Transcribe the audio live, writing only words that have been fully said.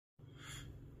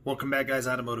Welcome back, guys.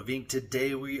 Automotive Inc.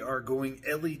 Today we are going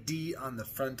LED on the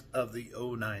front of the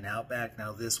 '09 Outback.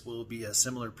 Now this will be a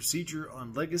similar procedure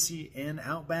on Legacy and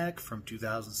Outback from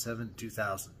 2007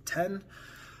 2010.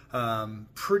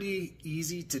 Pretty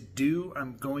easy to do.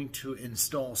 I'm going to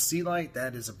install Sealight.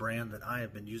 That is a brand that I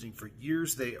have been using for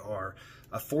years. They are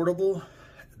affordable.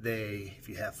 If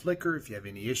you have flicker, if you have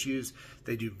any issues,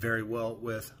 they do very well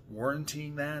with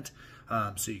warranting that.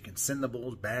 So you can send the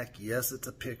bulbs back. Yes, it's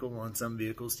a pickle on some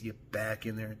vehicles to get back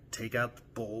in there and take out the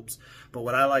bulbs. But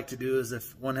what I like to do is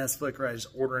if one has flicker, I just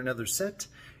order another set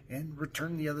and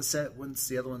return the other set once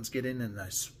the other ones get in, and I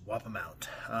swap them out.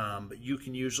 But you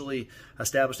can usually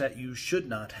establish that you should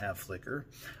not have flicker.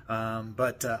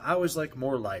 But I always like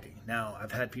more lighting. Now,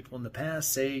 I've had people in the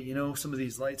past say, you know, some of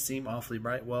these lights seem awfully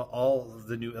bright. Well, all of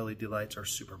the new LED lights are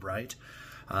super bright.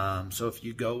 So if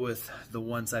you go with the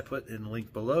ones I put in the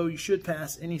link below, you should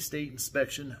pass any state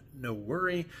inspection, no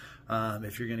worry.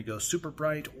 If you're going to go super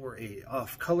bright or a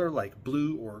off color like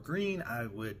blue or green, I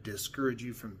would discourage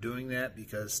you from doing that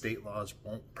because state laws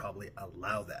won't probably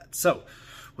allow that. So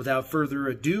without further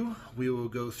ado, we will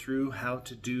go through how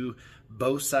to do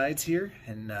both sides here,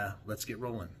 and let's get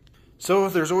rolling. So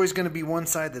there's always going to be one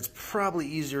side that's probably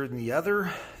easier than the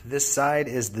other. This side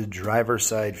is the driver's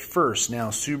side first. Now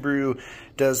Subaru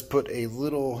does put a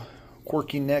little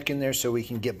quirky neck in there so we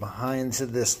can get behind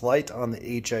this light on the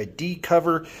HID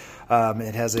cover.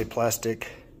 It has a plastic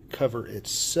cover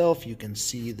itself. You can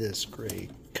see this gray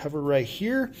cover right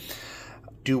here.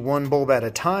 Do one bulb at a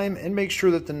time and make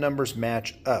sure that the numbers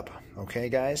match up. Okay,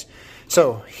 guys?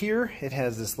 So here it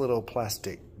has this little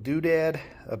plastic doodad,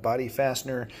 a body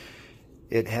fastener.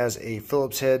 It has a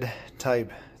Phillips head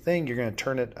type thing. You're going to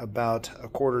turn it about a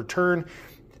quarter turn.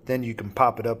 Then you can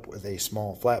pop it up with a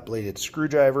small flat bladed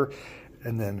screwdriver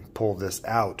and then pull this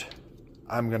out.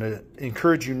 I'm going to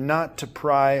encourage you not to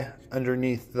pry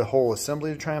underneath the whole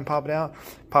assembly to try and pop it out.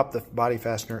 Pop the body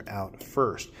fastener out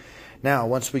first. Now,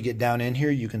 once we get down in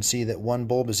here, you can see that one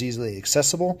bulb is easily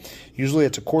accessible. Usually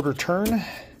it's a quarter turn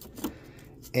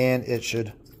and it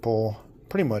should pull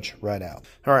pretty much right out.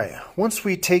 All right, once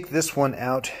we take this one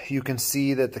out, you can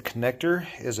see that the connector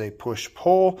is a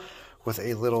push-pull with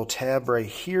a little tab right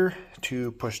here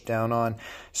to push down on.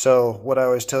 So what I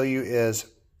always tell you is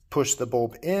push the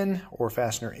bulb in or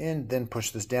fastener in, then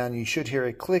push this down. You should hear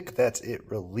a click. That's it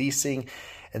releasing.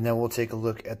 And then we'll take a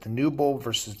look at the new bulb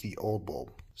versus the old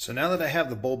bulb. So now that I have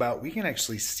the bulb out, we can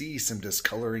actually see some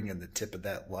discoloring in the tip of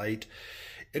that light.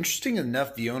 Interesting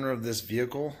enough, the owner of this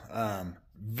vehicle,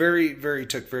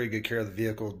 took very good care of the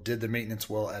vehicle, did the maintenance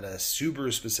well at a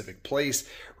Subaru specific place,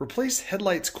 replaced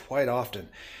headlights quite often.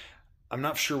 I'm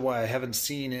not sure why I haven't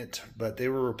seen it, but they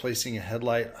were replacing a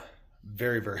headlight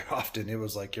very often. It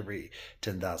was like every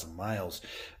 10,000 miles.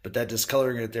 But that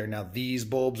discoloring right there. Now these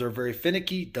bulbs are very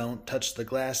finicky. Don't touch the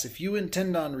glass if you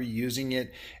intend on reusing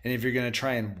it. And if you're going to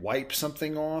try and wipe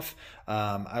something off,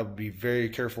 I would be very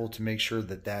careful to make sure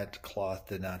that that cloth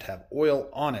did not have oil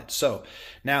on it. So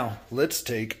now let's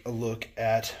take a look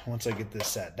at, once I get this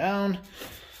sat down,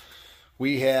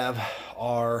 we have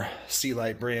our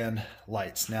Sealight brand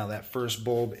lights. Now that first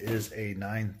bulb is a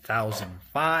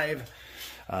 9005.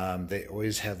 They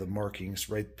always have the markings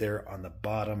right there on the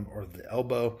bottom or the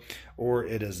elbow, or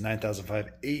it is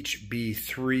 9005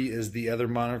 HB3 is the other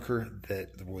moniker that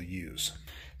we'll use.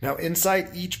 Now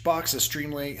inside each box of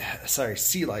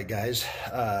Sealight, guys,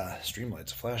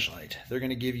 Streamlight's a flashlight. They're going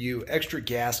to give you extra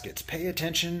gaskets. Pay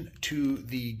attention to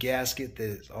the gasket that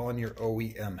is on your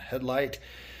OEM headlight.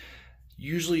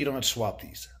 Usually you don't have to swap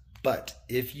these. But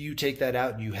if you take that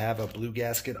out and you have a blue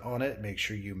gasket on it, make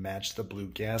sure you match the blue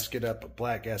gasket up, a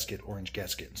black gasket, orange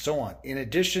gasket, and so on. In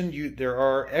addition, there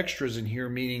are extras in here,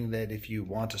 meaning that if you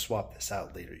want to swap this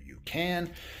out later, you can.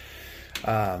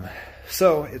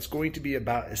 So it's going to be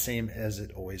about the same as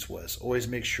it always was. Always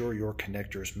make sure your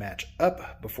connectors match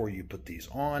up before you put these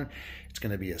on. It's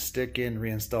going to be a stick in,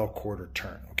 reinstall, quarter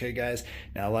turn. Okay, guys?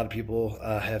 Now, a lot of people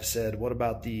have said, what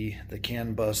about the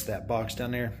CAN bus, that box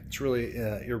down there? It's really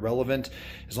irrelevant.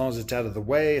 As long as it's out of the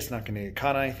way, it's not going to get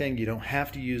caught on anything. You don't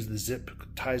have to use the zip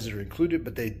ties that are included,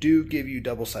 but they do give you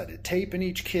double-sided tape in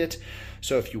each kit.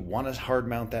 So if you want to hard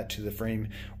mount that to the frame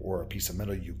or a piece of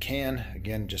metal, you can.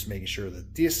 Again, just making sure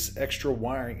that this extra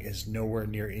wiring is nowhere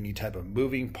near any type of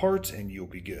moving parts and you'll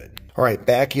be good. All right,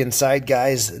 back inside,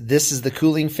 guys, this is the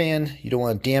cooling fan. You don't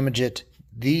want to damage it.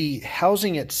 The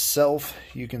housing itself,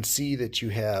 you can see that you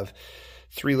have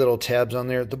three little tabs on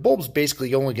there. The bulb's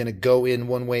basically only going to go in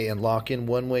one way and lock in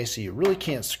one way, so you really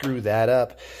can't screw that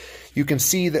up. You can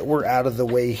see that we're out of the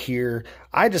way here.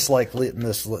 I just like letting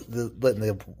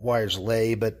the wires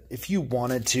lay, but if you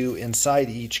wanted to, inside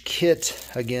each kit,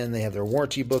 again, they have their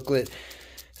warranty booklet,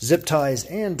 zip ties,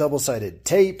 and double-sided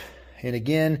tape. And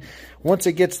again, once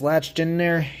it gets latched in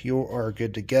there, you are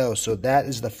good to go. So that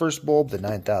is the first bulb, the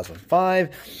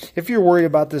 9005. If you're worried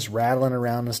about this rattling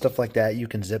around and stuff like that, you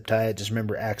can zip tie it. Just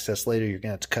remember, access later, you're going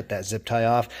to have to cut that zip tie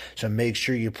off. So make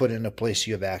sure you put it in a place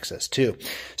you have access to.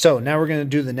 So now we're going to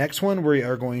do the next one. We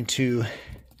are going to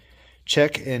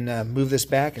check and move this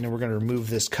back, and then we're going to remove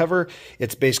this cover.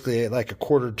 It's basically like a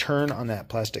quarter turn on that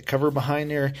plastic cover behind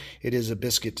there. It is a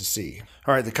biscuit to see.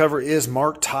 All right, the cover is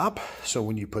marked top, so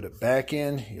when you put it back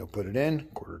in, you'll put it in,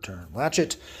 quarter turn, latch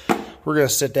it. We're going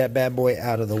to set that bad boy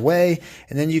out of the way,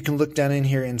 and then you can look down in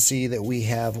here and see that we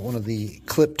have one of the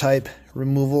clip type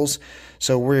removals.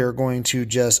 So we're going to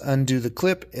just undo the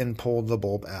clip and pull the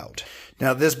bulb out.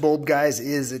 Now this bulb, guys,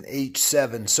 is an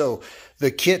H7, so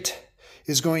the kit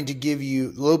is going to give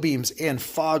you low beams and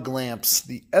fog lamps.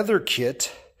 The other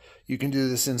kit, you can do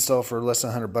this install for less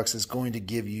than $100, is going to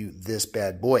give you this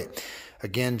bad boy.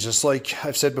 Again, just like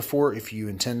I've said before, if you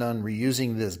intend on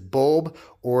reusing this bulb,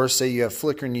 or say you have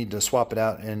flicker and need to swap it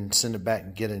out and send it back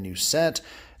and get a new set,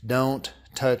 don't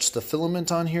touch the filament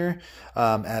on here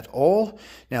at all.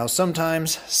 Now,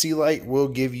 sometimes Sealite will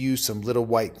give you some little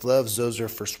white gloves. Those are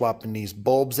for swapping these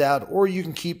bulbs out, or you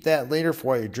can keep that later for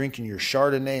while you're drinking your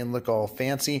Chardonnay and look all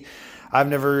fancy. I've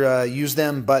never used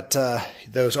them, but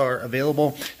those are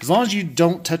available. As long as you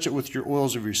don't touch it with your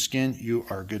oils of your skin, you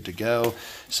are good to go.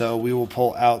 So we will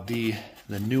pull out the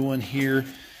new one here,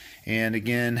 and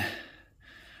again,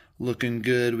 looking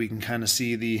good. We can kind of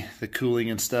see the cooling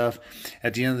and stuff.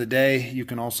 At the end of the day, you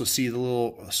can also see the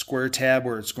little square tab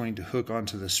where it's going to hook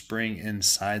onto the spring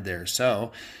inside there.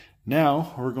 So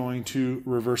now we're going to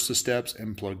reverse the steps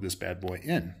and plug this bad boy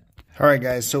in. All right,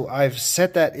 guys, so I've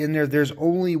set that in there. There's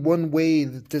only one way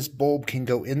that this bulb can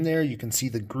go in there. You can see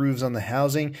the grooves on the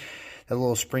housing. That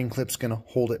little spring clip's going to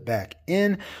hold it back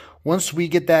in. Once we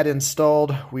get that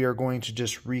installed, we are going to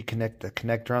just reconnect the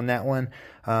connector on that one.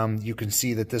 You can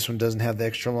see that this one doesn't have the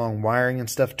extra long wiring and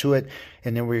stuff to it.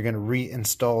 And then we're going to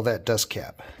reinstall that dust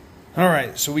cap. All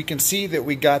right, so we can see that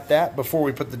we got that before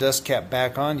we put the dust cap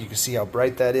back on. You can see how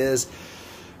bright that is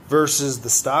versus the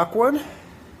stock one.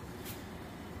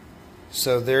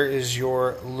 So there is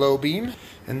your low beam,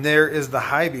 and there is the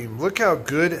high beam. Look how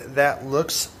good that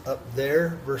looks up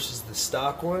there versus the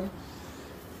stock one.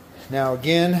 Now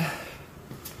again,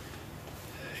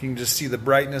 you can just see the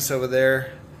brightness over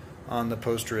there on the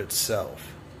poster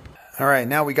itself. All right,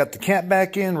 now we got the cap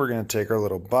back in. We're going to take our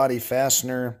little body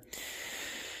fastener.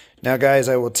 Now, guys,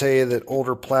 I will tell you that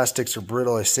older plastics are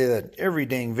brittle. I say that in every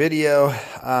dang video.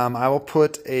 I will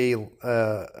put a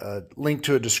link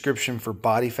to a description for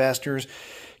body fasteners,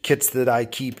 kits that I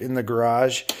keep in the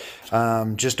garage.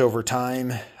 Just over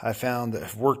time, I found that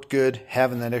it worked good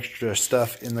having that extra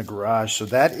stuff in the garage. So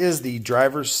that is the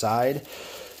driver's side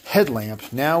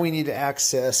headlamp. Now we need to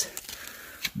access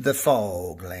the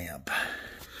fog lamp.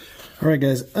 All right,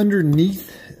 guys,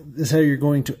 underneath is how you're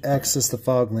going to access the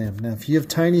fog lamp. Now, if you have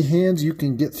tiny hands, you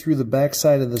can get through the back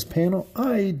side of this panel.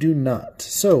 I do not.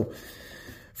 So,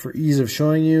 for ease of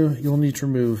showing you, you'll need to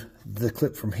remove the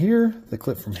clip from here, the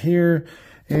clip from here,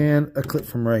 and a clip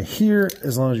from right here.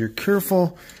 As long as you're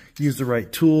careful, use the right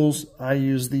tools. I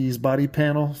use these body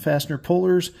panel fastener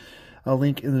pullers. I'll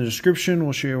link in the description.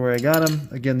 We'll show you where I got them.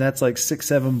 Again, that's like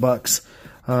 $6,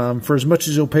 $7. For as much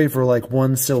as you'll pay for like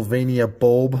one Sylvania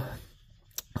bulb,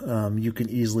 you can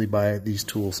easily buy these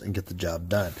tools and get the job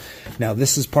done. Now,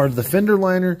 this is part of the fender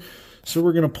liner, so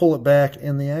we're going to pull it back,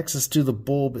 and the access to the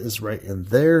bulb is right in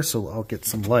there, so I'll get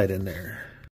some light in there.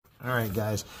 All right,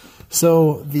 guys,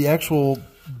 so the actual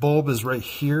bulb is right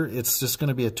here. It's just going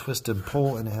to be a twist and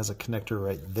pull, and it has a connector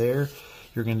right there.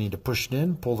 You're going to need to push it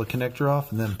in, pull the connector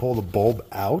off, and then pull the bulb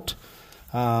out.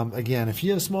 Again, if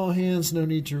you have small hands, no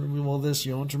need to remove all this.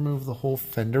 You don't want to remove the whole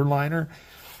fender liner.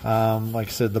 Like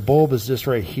I said, the bulb is just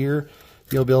right here.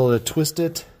 You'll be able to twist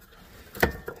it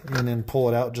and then pull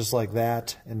it out just like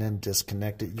that, and then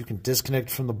disconnect it. You can disconnect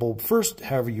from the bulb first,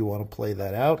 however you want to play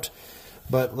that out.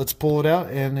 But let's pull it out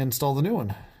and install the new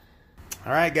one.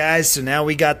 All right, guys, so now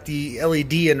we got the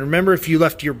LED, and remember, if you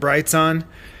left your brights on,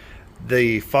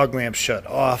 the fog lamp shut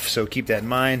off, so keep that in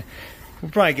mind.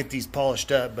 We'll probably get these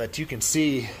polished up, but you can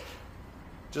see,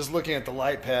 just looking at the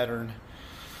light pattern,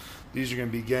 these are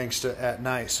going to be gangsta at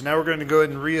night. So now we're going to go ahead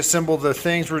and reassemble the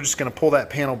things. We're just going to pull that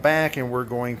panel back, and we're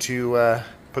going to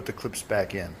put the clips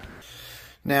back in.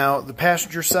 Now, the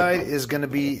passenger side is going to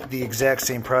be the exact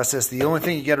same process. The only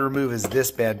thing you got to remove is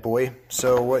this bad boy.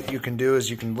 So what you can do is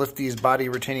you can lift these body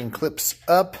retaining clips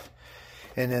up,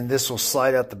 And then this will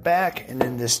slide out the back, and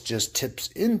then this just tips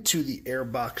into the air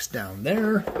box down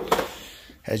there.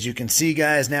 As you can see,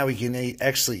 guys, now we can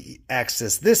actually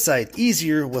access this side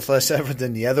easier with less effort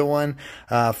than the other one.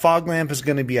 Fog lamp is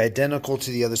going to be identical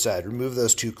to the other side. Remove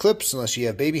those two clips unless you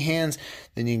have baby hands.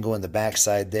 Then you can go in the back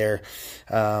side there.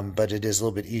 But it is a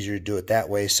little bit easier to do it that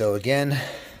way. So again,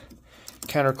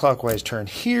 counterclockwise turn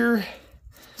here.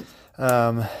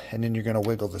 And then you're going to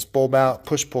wiggle this bulb out,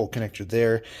 push-pull connector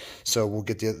there. So we'll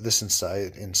get this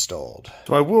inside installed.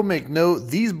 So I will make note,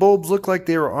 these bulbs look like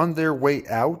they were on their way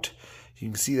out. You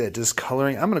can see that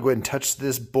discoloring. I'm going to go ahead and touch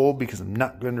this bulb because I'm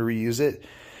not going to reuse it.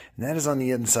 And that is on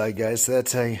the inside, guys. So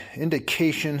that's an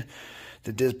indication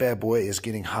that this bad boy is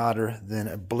getting hotter than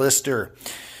a blister.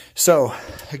 So,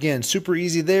 again, super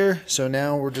easy there. So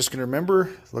now we're just going to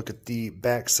remember, look at the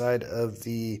back side of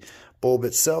the bulb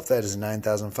itself. That is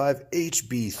 9005.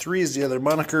 HB3 is the other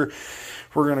moniker.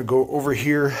 We're going to go over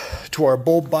here to our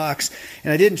bulb box.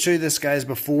 And I didn't show you this, guys,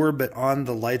 before, but on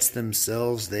the lights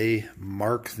themselves, they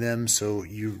mark them. So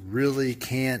you really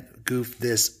can't goof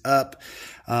this up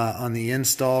on the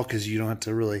install because you don't have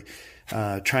to really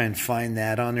try and find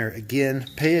that on there. Again,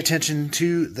 pay attention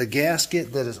to the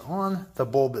gasket that is on the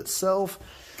bulb itself,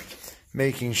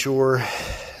 making sure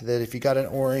that if you got an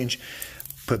orange,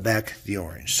 put back the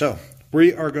orange. So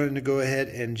we are going to go ahead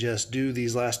and just do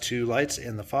these last two lights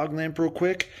and the fog lamp real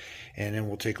quick, and then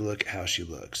we'll take a look at how she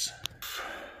looks.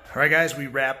 All right, guys, we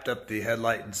wrapped up the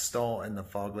headlight install and the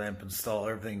fog lamp install.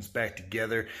 Everything's back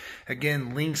together.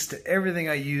 Again, links to everything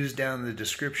I use down in the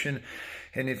description.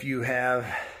 And if you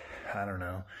have, I don't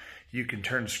know, you can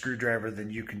turn a screwdriver, then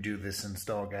you can do this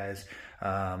install, guys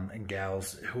and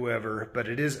gals, whoever. But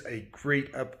it is a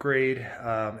great upgrade.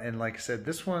 And like I said,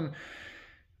 this one,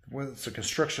 with the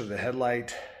construction of the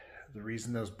headlight, the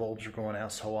reason those bulbs are going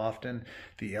out so often,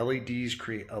 the LEDs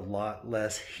create a lot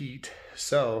less heat.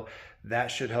 So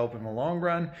that should help in the long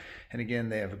run. And again,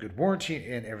 they have a good warranty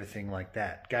and everything like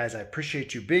that. Guys, I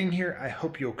appreciate you being here. I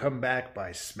hope you'll come back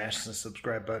by smashing the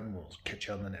subscribe button. We'll catch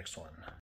you on the next one.